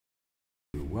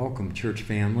Welcome, church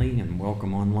family, and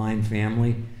welcome, online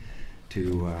family,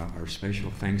 to our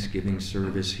special Thanksgiving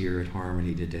service here at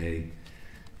Harmony today.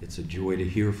 It's a joy to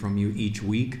hear from you each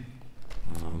week.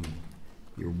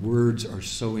 Your words are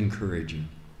so encouraging.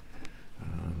 I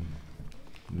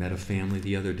met a family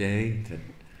the other day that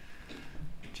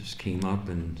just came up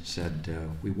and said,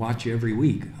 we watch you every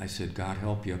week. I said, God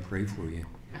help you, I pray for you.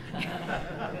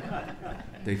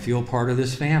 They feel part of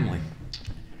this family.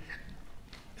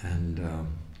 And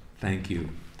thank you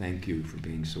for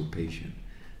being so patient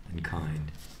and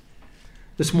kind.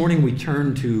 This morning we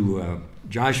turn to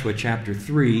Joshua chapter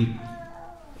 3,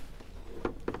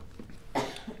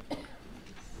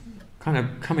 kind of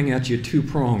coming at you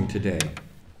two-pronged today.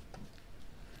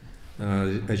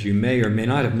 As you may or may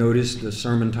not have noticed, the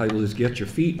sermon title is Get Your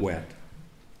Feet Wet.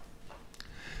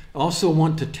 I also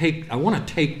want to take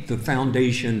the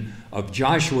foundation of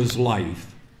Joshua's life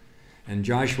and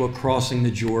Joshua crossing the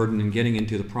Jordan and getting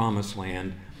into the Promised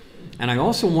Land. And I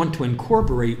also want to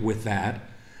incorporate with that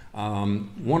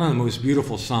one of the most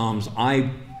beautiful Psalms I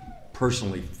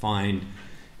personally find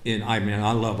I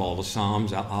love all the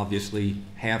Psalms. Obviously,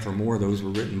 half or more of those were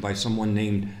written by someone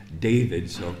named David.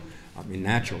 So,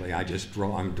 naturally,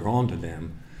 I'm drawn to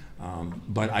them.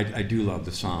 But I do love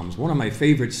the Psalms. One of my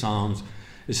favorite Psalms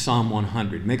is Psalm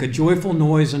 100. Make a joyful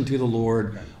noise unto the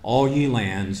Lord, all ye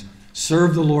lands.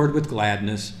 Serve the Lord with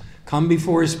gladness. Come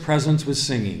before his presence with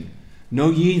singing. Know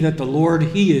ye that the Lord,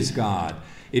 he is God.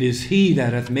 It is he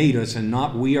that hath made us, and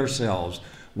not we ourselves.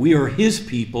 We are his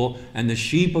people, and the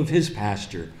sheep of his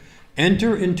pasture.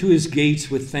 Enter into his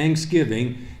gates with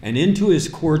thanksgiving, and into his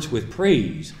courts with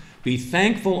praise. Be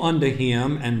thankful unto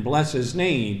him, and bless his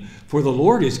name. For the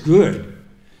Lord is good.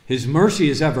 His mercy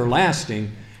is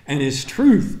everlasting, and his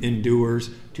truth endures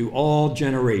to all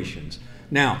generations.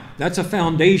 Now, that's a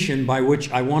foundation by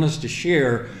which I want us to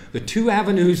share the two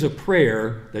avenues of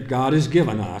prayer that God has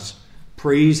given us,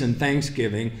 praise and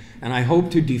thanksgiving, and I hope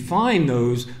to define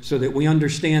those so that we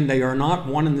understand they are not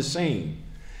one and the same.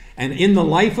 And in the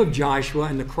life of Joshua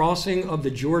and the crossing of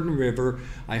the Jordan River,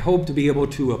 I hope to be able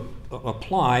to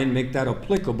apply and make that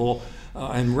applicable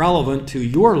and relevant to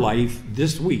your life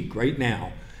this week, right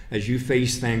now, as you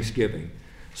face Thanksgiving.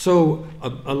 So,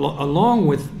 along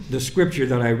with the scripture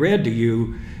that I read to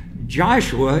you,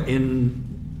 Joshua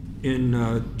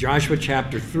in Joshua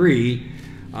chapter 3,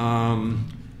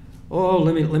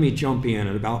 let me jump in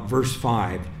at about verse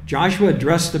 5. Joshua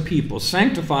addressed the people,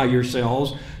 sanctify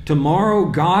yourselves. Tomorrow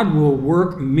God will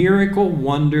work miracle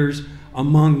wonders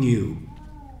among you.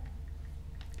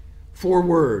 4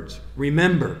 words.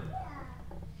 Remember.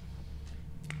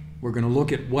 We're going to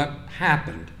look at what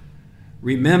happened.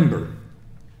 Remember.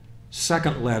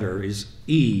 Second letter is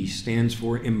E, stands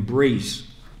for embrace.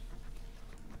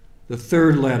 The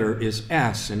third letter is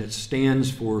S, and it stands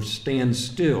for stand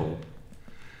still.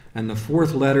 And the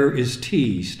fourth letter is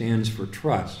T, stands for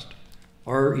trust.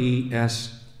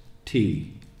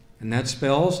 R-E-S-T. And that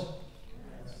spells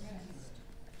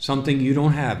something you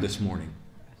don't have this morning.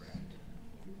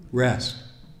 Rest.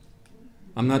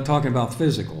 I'm not talking about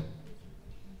physical.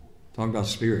 I'm talking about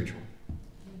spiritual.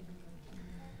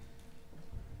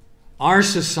 Our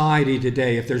society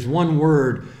today, if there's one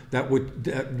word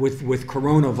with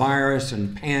coronavirus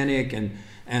and panic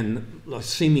and a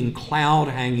seeming cloud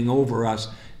hanging over us,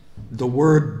 the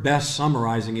word best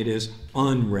summarizing it is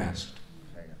unrest.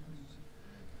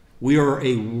 We are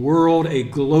a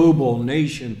global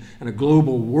nation and a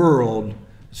global world,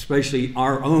 especially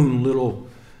our own little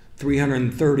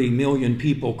 330 million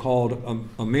people called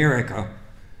America.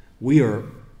 We are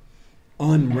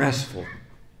unrestful.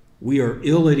 We are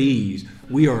ill at ease.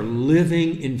 We are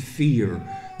living in fear.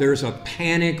 There's a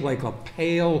panic like a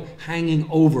pall hanging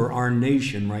over our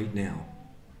nation right now.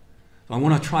 I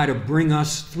want to try to bring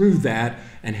us through that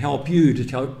and help you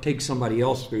to take somebody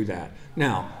else through that.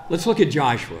 Now, let's look at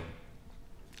Joshua.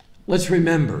 Let's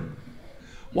remember.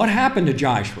 What happened to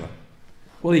Joshua?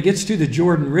 Well, he gets to the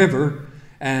Jordan River,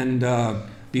 and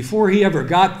before he ever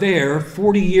got there,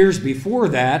 40 years before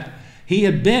that, he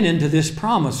had been into this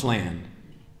Promised Land.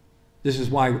 This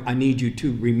is why I need you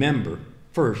to remember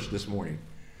first this morning.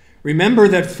 Remember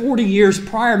that 40 years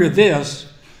prior to this,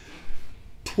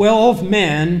 12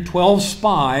 men, 12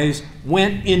 spies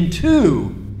went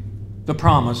into the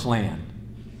Promised Land.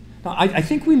 Now, I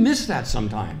think we miss that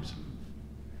sometimes.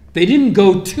 They didn't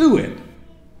go to it.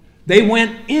 They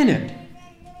went in it.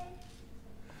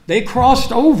 They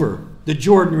crossed over the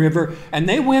Jordan River and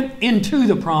they went into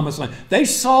the Promised Land. They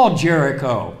saw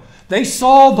Jericho. They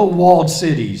saw the walled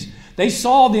cities. They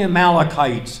saw the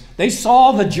Amalekites. They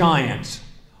saw the giants.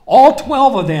 All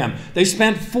 12 of them. They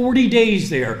spent 40 days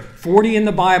there. 40 in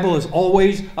the Bible is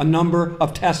always a number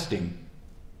of testing.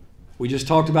 We just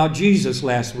talked about Jesus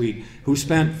last week, who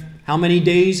spent how many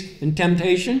days in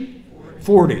temptation?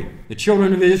 40. The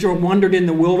children of Israel wandered in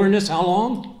the wilderness how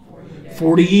long?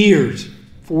 40 years.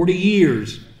 40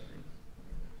 years.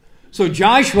 So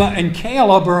Joshua and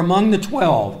Caleb are among the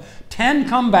 12. 10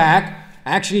 come back.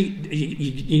 Actually,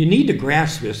 you need to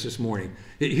grasp this morning.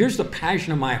 Here's the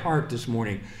passion of my heart this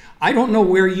morning. I don't know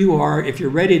where you are, if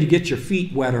you're ready to get your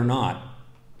feet wet or not.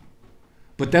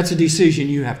 But that's a decision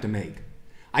you have to make.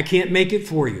 I can't make it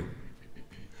for you.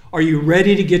 Are you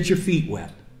ready to get your feet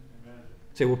wet?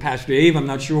 Say, well, Pastor Dave, I'm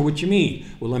not sure what you mean.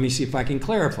 Well, let me see if I can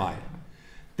clarify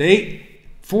it.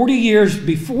 40 years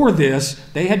before this,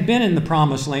 they had been in the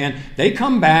Promised Land. They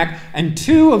come back, and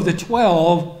 2 of the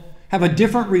 12 have a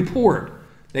different report.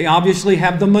 They obviously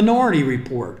have the minority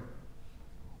report,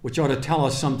 which ought to tell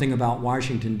us something about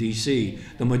Washington, D.C.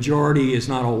 The majority is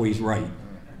not always right.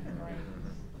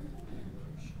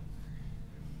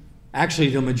 Actually,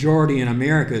 the majority in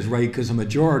America is right because the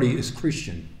majority is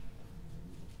Christian.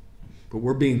 But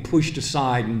we're being pushed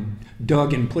aside and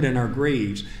dug and put in our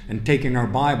graves and taking our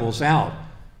Bibles out.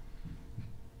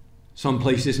 Some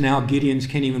places now, Gideons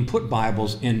can't even put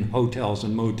Bibles in hotels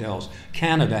and motels.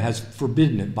 Canada has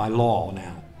forbidden it by law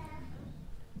now.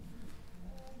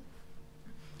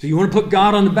 So you want to put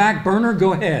God on the back burner?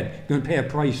 Go ahead. You're going to pay a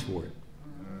price for it.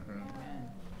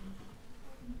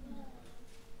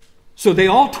 So they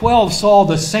all 12 saw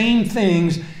the same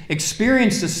things,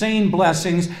 experienced the same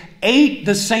blessings, ate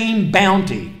the same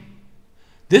bounty.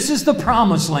 This is the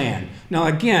Promised Land. Now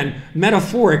again,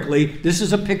 metaphorically, this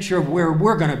is a picture of where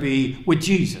we're going to be with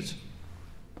Jesus.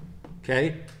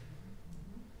 Okay?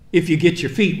 If you get your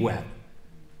feet wet.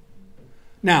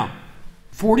 Now,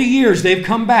 40 years they've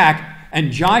come back,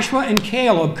 and Joshua and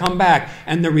Caleb come back,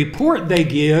 and the report they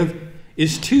give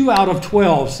is 2 out of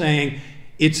 12 saying,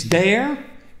 it's there,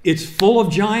 it's full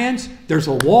of giants, there's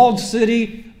a walled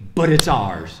city, but it's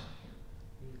ours.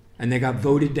 And they got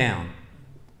voted down.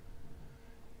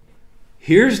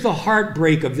 Here's the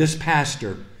heartbreak of this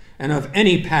pastor and of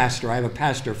any pastor. I have a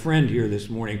pastor friend here this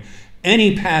morning.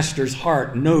 Any pastor's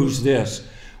heart knows this.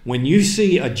 When you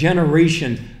see a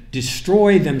generation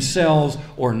destroy themselves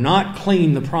or not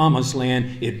claim the Promised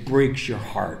Land, it breaks your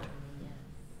heart.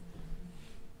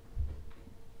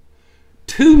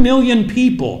 2 million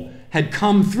people had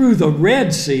come through the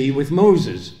Red Sea with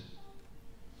Moses.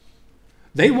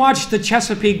 They watched the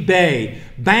Chesapeake Bay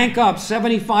bank up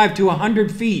 75 to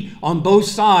 100 feet on both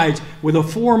sides with a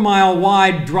 4-mile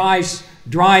wide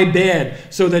dry bed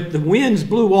so that the winds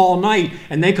blew all night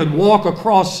and they could walk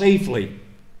across safely.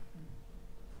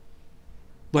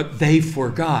 But they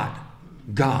forgot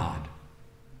God.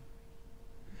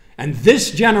 And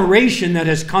this generation that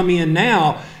has come in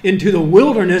now into the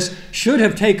wilderness should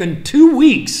have taken 2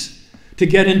 weeks to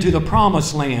get into the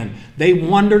Promised Land. They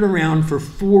wandered around for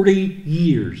 40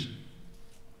 years.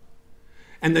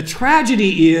 And the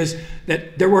tragedy is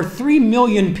that there were 3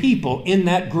 million people in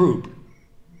that group.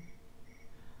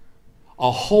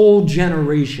 A whole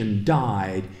generation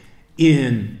died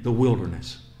in the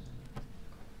wilderness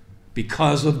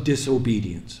because of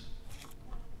disobedience.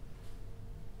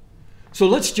 So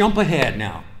let's jump ahead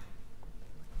now.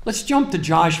 Let's jump to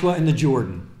Joshua and the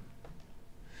Jordan.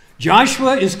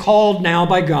 Joshua is called now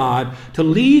by God to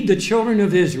lead the children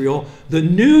of Israel, the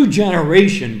new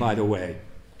generation, by the way.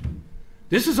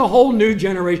 This is a whole new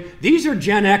generation. These are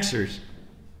Gen Xers.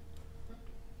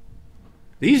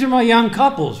 These are my young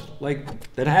couples,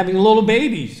 like that are having little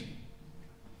babies.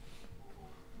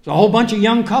 It's a whole bunch of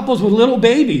young couples with little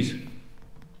babies.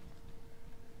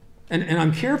 And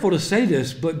I'm careful to say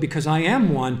this, but because I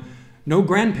am one, no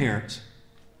grandparents.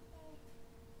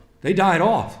 They died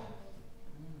off.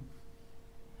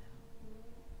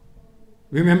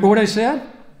 Remember what I said?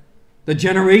 The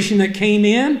generation that came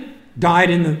in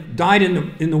died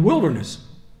in the wilderness.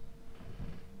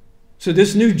 So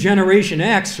this new generation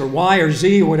X or Y or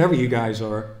Z or whatever you guys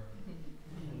are,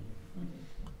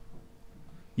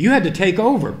 you had to take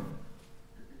over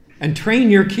and train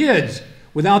your kids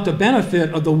without the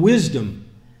benefit of the wisdom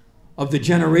of the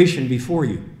generation before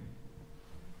you.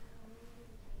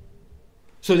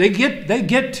 So they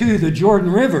get to the Jordan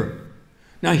River.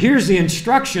 Now here's the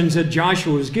instructions that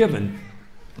Joshua was given.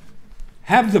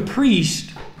 Have the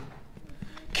priest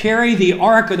carry the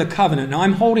Ark of the Covenant. Now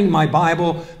I'm holding my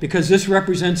Bible because this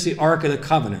represents the Ark of the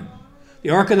Covenant. The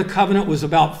Ark of the Covenant was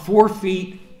about 4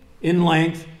 feet in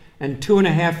length and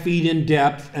 2.5 feet in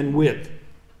depth and width.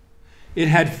 It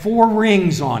had 4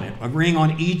 rings on it, a ring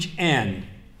on each end.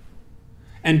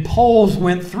 And poles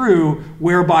went through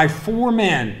whereby 4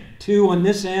 men, 2 on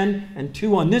this end and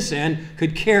 2 on this end,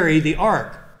 could carry the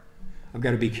ark. I've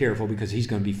got to be careful because he's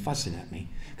going to be fussing at me.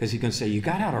 Because he's going to say, you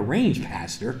got out of range,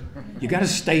 Pastor. You got to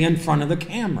stay in front of the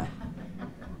camera.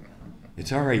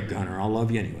 It's all right, Gunner. I'll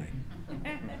love you anyway.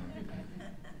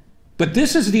 But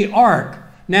this is the ark.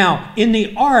 Now, in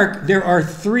the ark, there are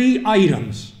 3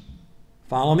 items.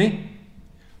 Follow me?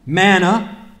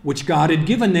 Manna, which God had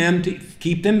given them to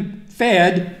keep them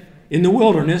fed in the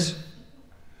wilderness.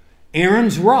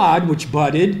 Aaron's rod, which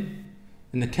budded,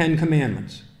 and the 10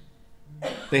 Commandments.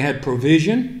 They had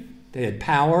provision, they had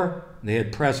power, they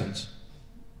had presence.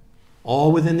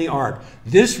 All within the ark.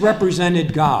 This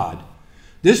represented God.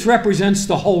 This represents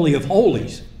the Holy of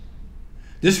Holies.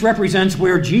 This represents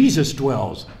where Jesus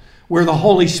dwells, where the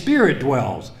Holy Spirit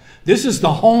dwells. This is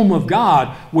the home of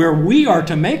God, where we are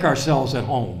to make ourselves at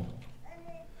home.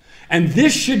 And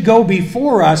this should go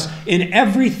before us in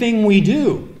everything we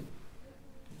do.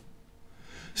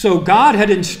 So God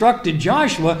had instructed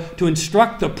Joshua to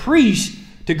instruct the priest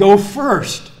to go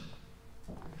first.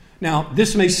 Now,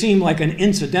 this may seem like an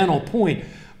incidental point,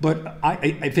 but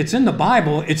if it's in the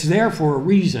Bible, it's there for a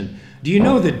reason. Do you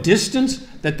know the distance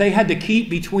that they had to keep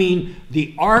between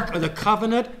the Ark of the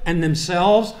Covenant and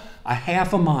themselves? A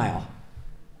half a mile.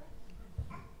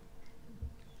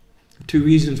 2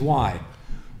 reasons why.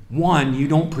 1, you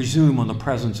don't presume on the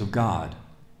presence of God.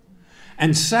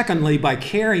 And secondly, by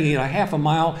carrying it a half a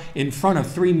mile in front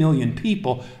of 3 million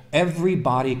people,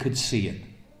 everybody could see it.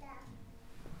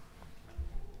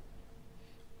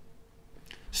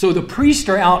 So the priests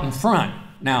are out in front.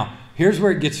 Now, here's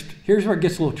where it gets a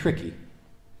little tricky.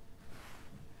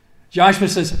 Joshua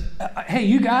says, hey,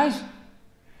 you guys,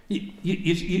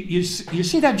 you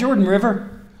see that Jordan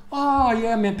River? Oh,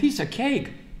 yeah, man, piece of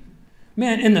cake.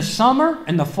 Man, in the summer,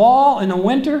 in the fall, in the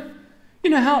winter, you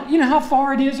know how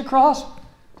far it is across?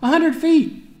 100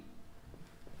 feet.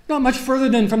 Not much further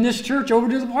than from this church over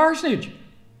to the parsonage,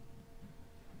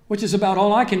 which is about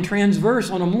all I can transverse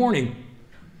on a morning,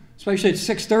 especially at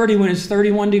 6:30 when it's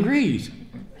 31 degrees.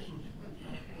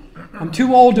 I'm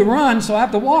too old to run, so I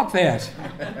have to walk fast.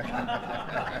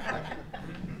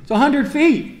 It's 100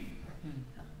 feet.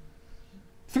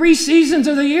 3 seasons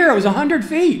of the year, it was 100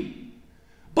 feet.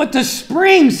 But the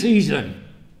spring season.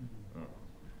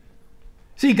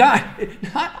 See, God,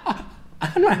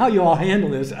 I don't know how you all handle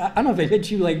this. I don't know if it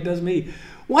hits you like it does me.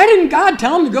 Why didn't God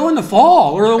tell them to go in the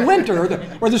fall or the winter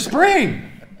or the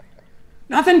spring?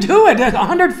 Nothing to it.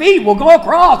 100 feet. We'll go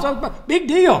across. Big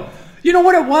deal. You know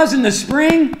what it was in the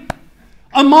spring?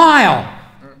 A mile.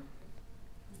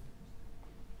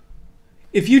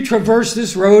 If you traverse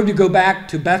this road to go back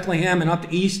to Bethlehem and up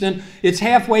to Easton, it's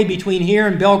halfway between here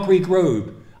and Bell Creek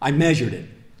Road. I measured it.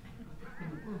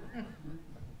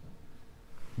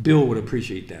 Bill would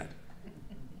appreciate that.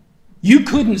 You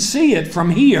couldn't see it from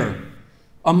here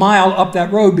a mile up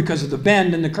that road because of the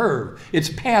bend and the curve. It's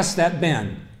past that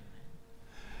bend.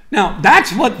 Now,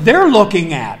 that's what they're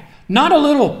looking at. Not a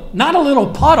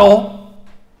little puddle.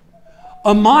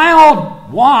 A mile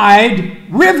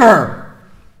wide river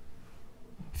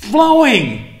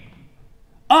flowing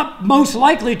up most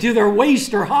likely to their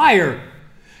waist or higher.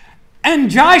 And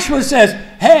Joshua says,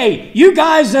 hey, you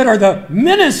guys that are the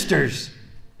ministers,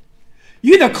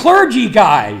 you the clergy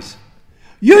guys,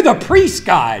 you the priest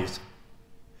guys,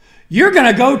 you're going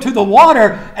to go to the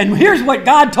water, and here's what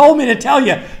God told me to tell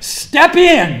you. Step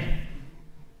in.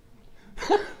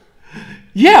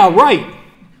 Yeah, right.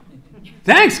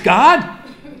 Thanks, God.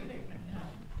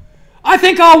 I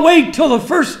think I'll wait till the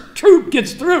first troop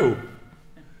gets through.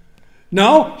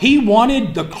 No, he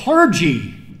wanted the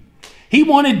clergy. He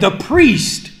wanted the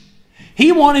priest.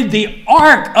 He wanted the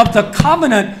Ark of the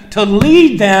Covenant to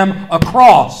lead them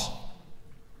across.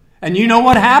 And you know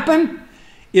what happened?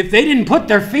 If they didn't put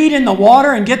their feet in the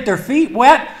water and get their feet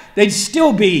wet, they'd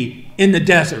still be in the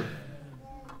desert.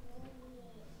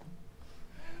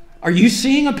 Are you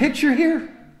seeing a picture here?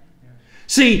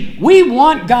 See, we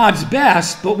want God's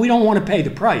best, but we don't want to pay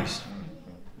the price.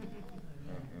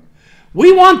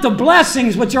 We want the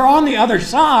blessings which are on the other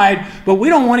side, but we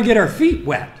don't want to get our feet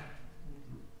wet.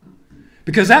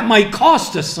 Because that might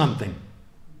cost us something.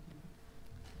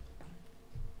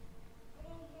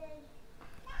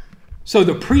 So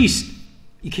the priest,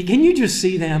 can you just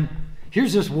see them?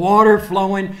 Here's this water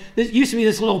flowing. This used to be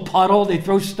this little puddle. They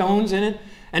throw stones in it.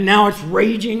 And now it's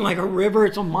raging like a river.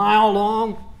 It's a mile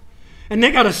long. And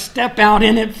they got to step out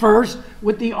in it first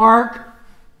with the ark.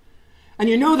 And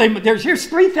you know, here's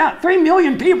 3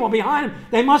 million people behind them.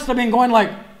 They must have been going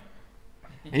like,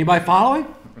 anybody following?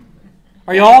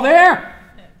 Are you all there?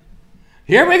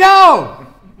 Here we go.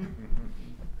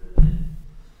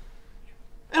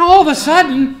 And all of a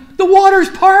sudden, the waters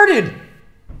parted.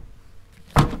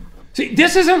 See,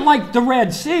 this isn't like the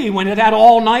Red Sea when it had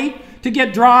all night to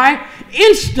get dry.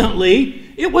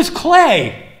 Instantly, it was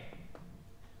clay.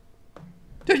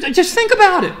 Just think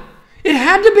about it. It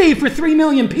had to be for 3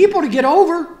 million people to get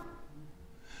over.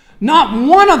 Not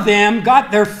one of them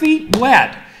got their feet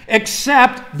wet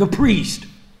except the priest.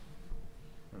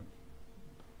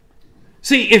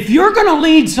 See, if you're going to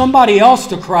lead somebody else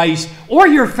to Christ or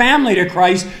your family to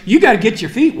Christ, you got to get your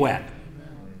feet wet.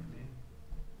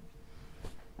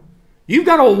 You've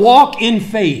got to walk in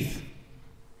faith.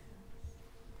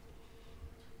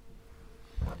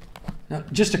 Now,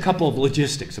 just a couple of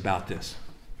logistics about this.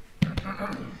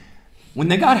 When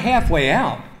they got halfway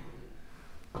out,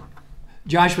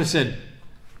 Joshua said,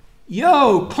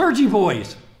 "Yo, clergy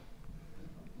boys,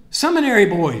 seminary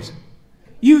boys,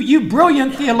 you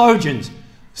brilliant theologians,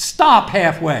 stop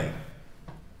halfway."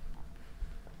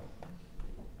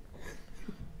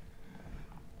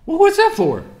 Well, what's that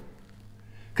for?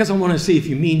 Because I want to see if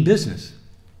you mean business.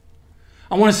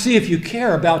 I want to see if you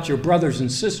care about your brothers and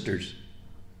sisters.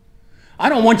 I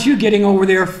don't want you getting over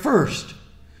there first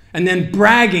and then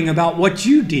bragging about what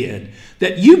you did,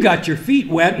 that you got your feet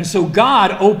wet and so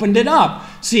God opened it up.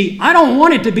 See, I don't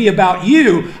want it to be about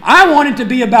you. I want it to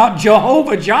be about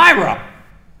Jehovah Jireh,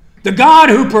 the God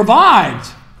who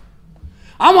provides.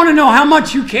 I want to know how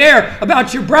much you care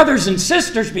about your brothers and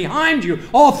sisters behind you,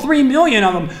 all 3 million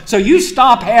of them. So you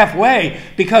stop halfway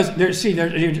because there's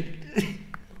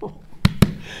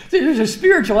a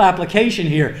spiritual application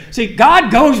here. See, God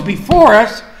goes before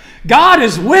us. God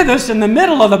is with us in the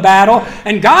middle of the battle,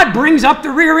 and God brings up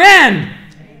the rear end.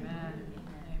 Amen.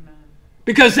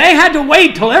 Because they had to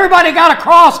wait till everybody got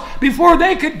across before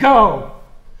they could go.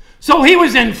 So he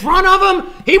was in front of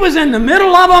them, he was in the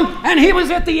middle of them, and he was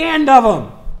at the end of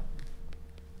them.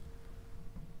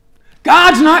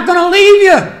 God's not going to leave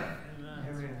you.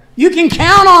 Amen. You can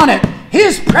count on it.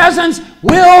 His presence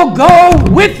will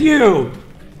go with you.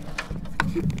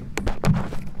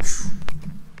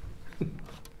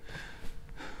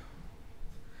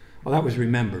 Well, that was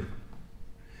remember.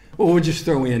 Well, we'll just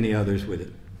throw in the others with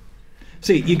it.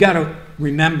 See, you got to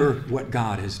remember what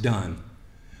God has done,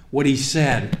 what he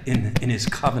said in his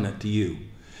covenant to you.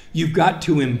 You've got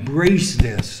to embrace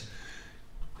this.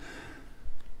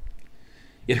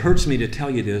 It hurts me to tell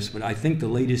you this, but I think the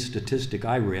latest statistic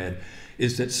I read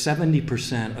is that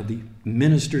 70% of the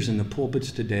ministers in the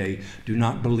pulpits today do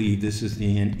not believe this is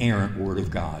the inerrant Word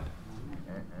of God.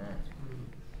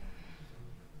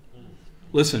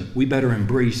 Listen, we better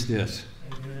embrace this.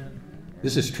 Amen.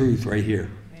 This is truth right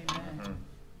here. Amen.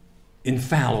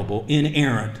 Infallible,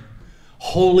 inerrant,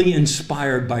 wholly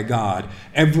inspired by God,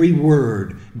 every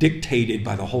word dictated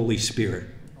by the Holy Spirit.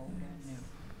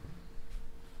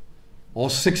 All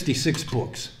 66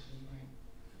 books.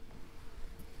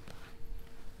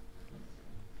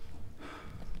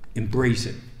 Embrace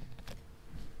it.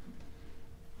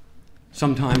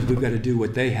 Sometimes we've got to do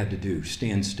what they had to do,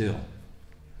 stand still.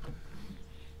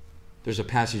 There's a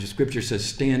passage of Scripture that says,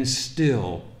 "Stand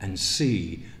still and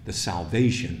see the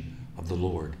salvation of the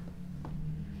Lord."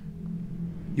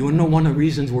 You want to know one of the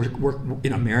reasons we're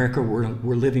in America,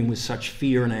 we're living with such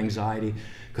fear and anxiety?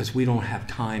 Because we don't have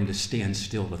time to stand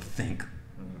still to think.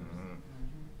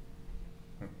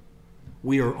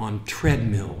 We are on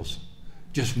treadmills,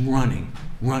 just running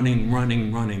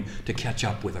to catch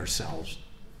up with ourselves.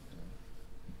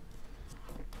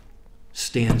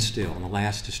 Stand still. And the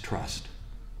last is trust.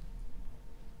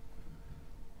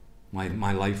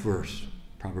 My life verse,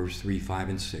 Proverbs 3, 5,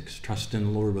 and 6. Trust in the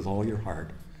Lord with all your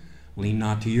heart. Lean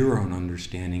not to your own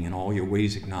understanding. In all your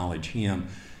ways acknowledge him,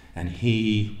 and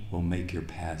he will make your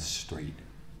paths straight.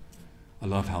 I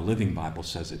love how Living Bible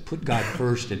says it. Put God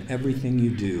first in everything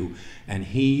you do, and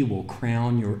he will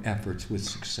crown your efforts with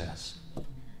success.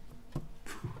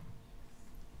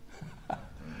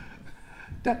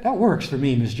 That works for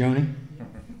me, Miss Joni.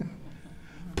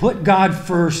 Put God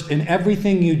first in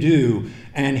everything you do,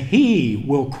 and he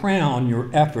will crown your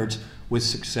efforts with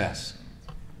success.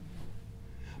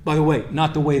 By the way,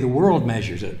 not the way the world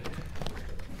measures it,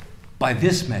 by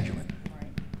this measurement.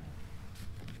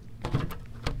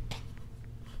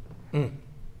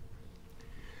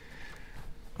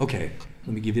 Okay,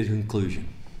 let me give you the conclusion.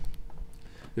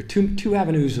 There are two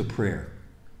avenues of prayer.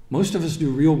 Most of us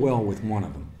do real well with one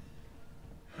of them.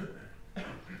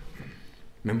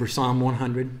 Remember Psalm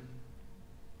 100?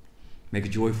 Make a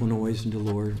joyful noise unto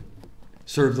the Lord.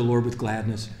 Serve the Lord with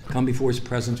gladness. Come before his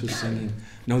presence with singing.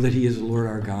 Know that he is the Lord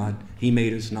our God. He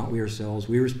made us, not we ourselves.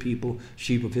 We are his people,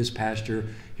 sheep of his pasture.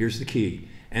 Here's the key.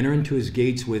 Enter into his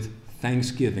gates with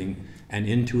thanksgiving and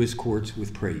into his courts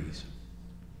with praise.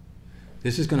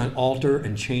 This is going to alter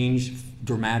and change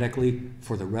dramatically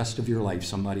for the rest of your life,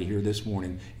 somebody here this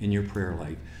morning in your prayer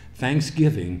life.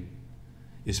 Thanksgiving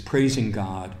is praising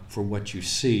God for what you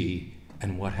see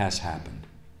and what has happened.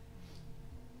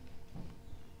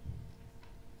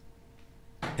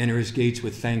 Enter his gates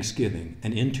with thanksgiving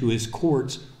and into his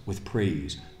courts with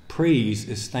praise. Praise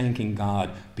is thanking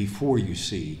God before you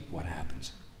see what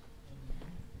happens.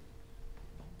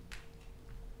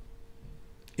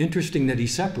 Interesting that he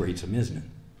separates them, isn't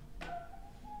it?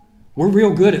 We're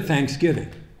real good at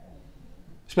Thanksgiving.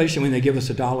 Especially when they give us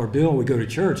a dollar bill, we go to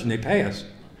church and they pay us.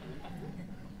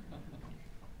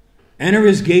 Enter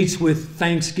his gates with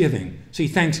thanksgiving. See,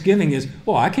 thanksgiving is,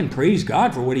 I can praise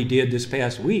God for what he did this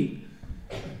past week.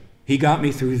 He got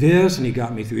me through this, and he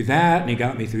got me through that, and he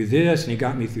got me through this, and he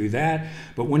got me through that.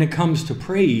 But when it comes to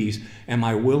praise, am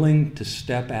I willing to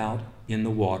step out in the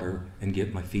water and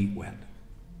get my feet wet?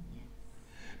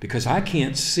 Because I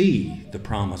can't see the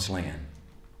promised land.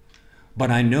 But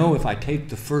I know if I take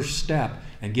the first step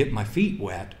and get my feet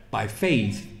wet by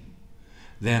faith,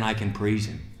 then I can praise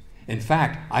him. In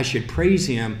fact, I should praise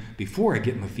him before I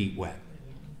get my feet wet.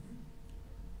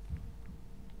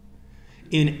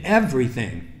 In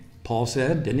everything, Paul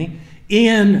said, didn't he?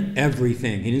 In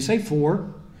everything. He didn't say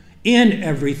for. In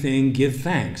everything give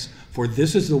thanks, for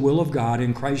this is the will of God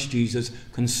in Christ Jesus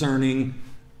concerning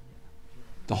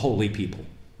the holy people.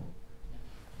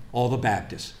 All the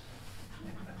Baptists.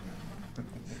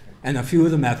 And a few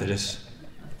of the Methodists.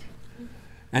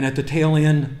 And at the tail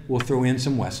end, we'll throw in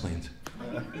some Wesleyans.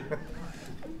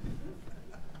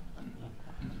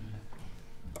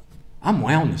 I'm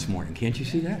wound this morning. Can't you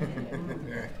see that?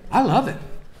 I love it.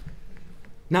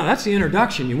 Now, that's the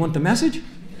introduction. You want the message?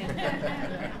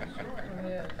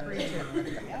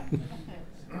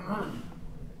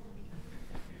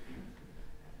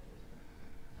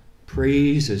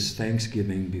 Praise is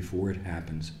thanksgiving before it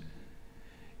happens.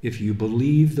 If you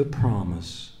believe the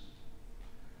promise,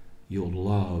 you'll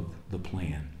love the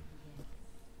plan.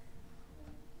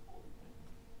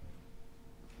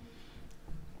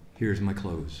 Here's my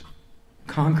close.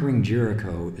 Conquering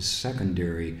Jericho is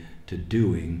secondary to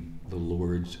doing the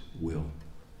Lord's will.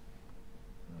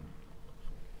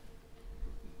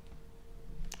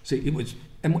 See,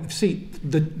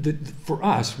 for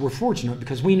us, we're fortunate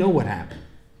because we know what happened.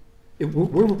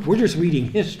 We're just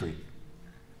reading history.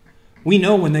 We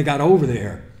know when they got over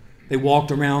there, they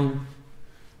walked around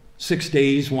 6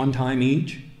 days, one time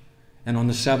each, and on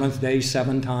the seventh day,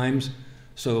 7 times.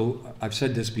 So I've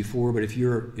said this before, but if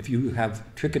you have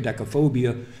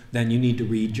trichodecaphobia, then you need to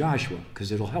read Joshua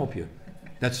because it'll help you.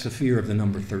 That's the fear of the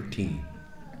number 13.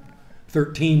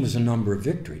 13 was a number of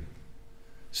victory.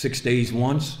 6 days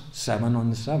once, 7 on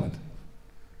the 7th.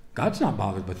 God's not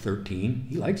bothered with 13.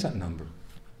 He likes that number.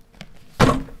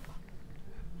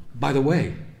 By the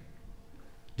way,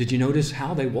 did you notice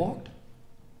how they walked?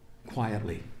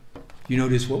 Quietly. You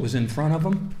notice what was in front of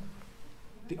them?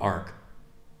 The ark.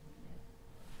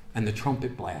 And the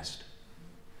trumpet blast.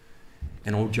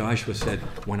 And old Joshua said,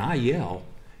 when I yell,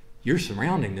 you're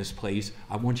surrounding this place.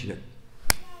 I want you to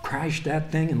crash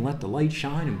that thing and let the light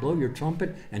shine and blow your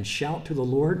trumpet and shout to the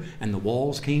Lord. And the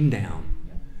walls came down.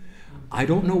 I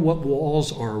don't know what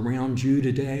walls are around you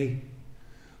today,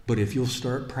 but if you'll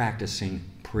start practicing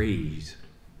praise,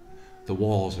 the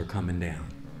walls are coming down.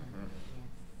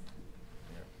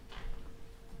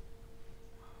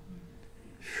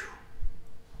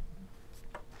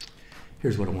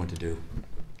 Here's what I want to do.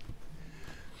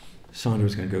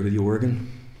 Sandra's going to go to the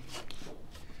organ.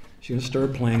 She's going to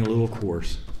start playing a little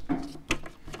chorus.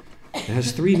 It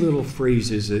has 3 little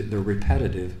phrases that they're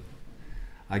repetitive.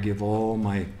 I give all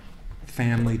my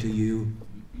family to you.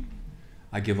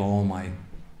 I give all my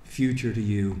future to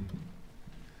you.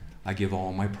 I give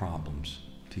all my problems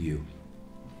to you.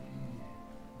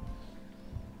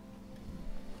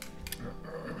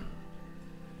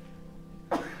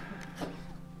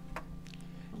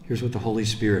 Here's what the Holy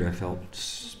Spirit, I felt,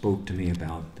 spoke to me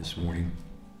about this morning.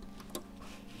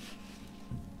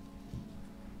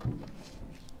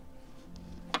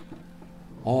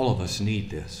 All of us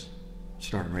need this,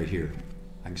 starting right here.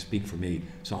 I can speak for me,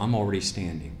 so I'm already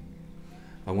standing.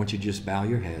 I want you to just bow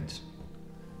your heads.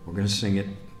 We're going to sing it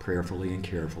prayerfully and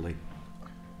carefully.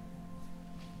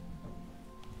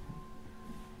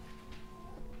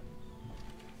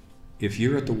 If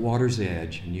you're at the water's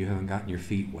edge and you haven't gotten your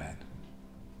feet wet,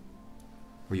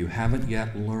 or you haven't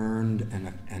yet learned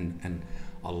and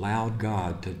allowed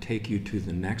God to take you to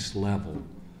the next level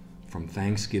from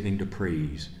thanksgiving to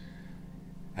praise,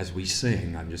 as we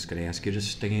sing, I'm just going to ask you to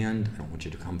stand. I don't want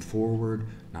you to come forward.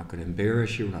 I'm not going to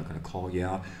embarrass you. I'm not going to call you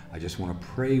out. I just want to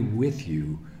pray with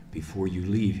you before you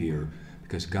leave here.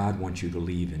 because God wants you to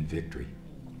leave in victory.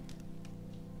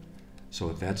 So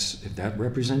if that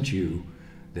represents you,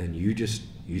 then you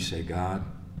say, God,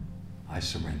 I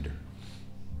surrender.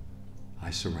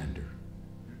 I surrender.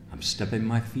 I'm stepping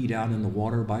my feet out in the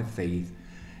water by faith,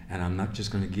 and I'm not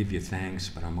just going to give you thanks,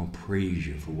 but I'm going to praise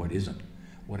you for what isn't.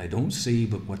 What I don't see,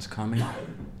 but what's coming,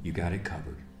 you got it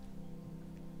covered.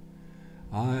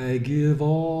 I give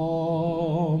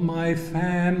all my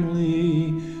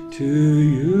family to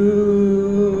you.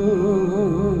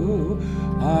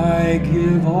 I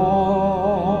give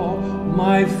all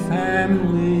my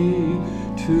family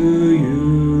to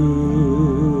you.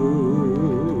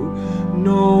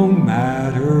 No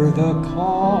matter the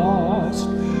cost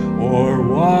or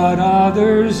what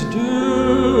others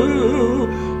do,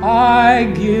 I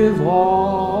give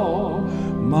all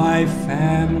my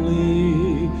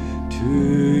family to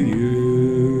you.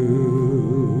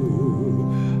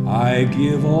 I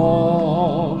give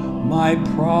all my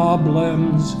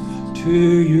problems to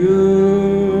you.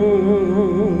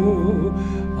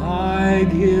 I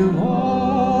give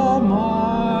all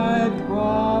my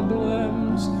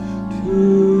problems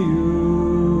to you.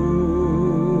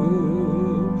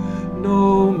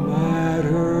 No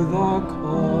matter the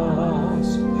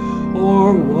cost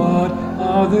or what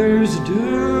others do,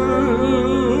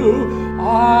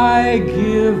 I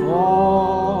give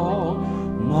all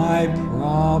my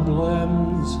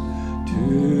problems to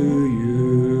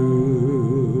you.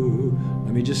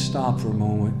 Let me just stop for a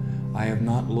moment. I have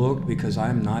not looked because I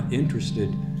am not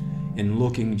interested in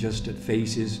looking just at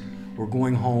faces or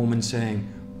going home and saying,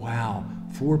 wow,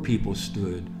 4 people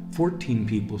stood, 14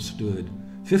 people stood,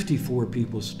 54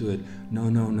 people stood. No,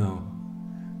 no, no.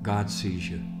 God sees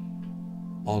you.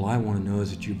 All I want to know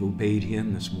is that you've obeyed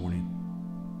Him this morning.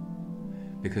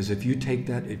 Because if you take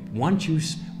that,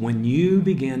 when you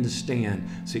begin to stand,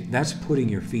 see, that's putting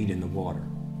your feet in the water.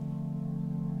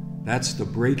 That's the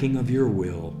breaking of your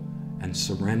will and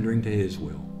surrendering to His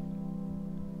will.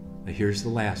 Now here's the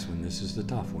last one. This is the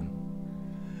tough one.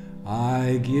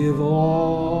 I give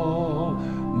all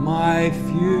my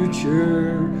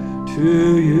future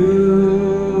to you.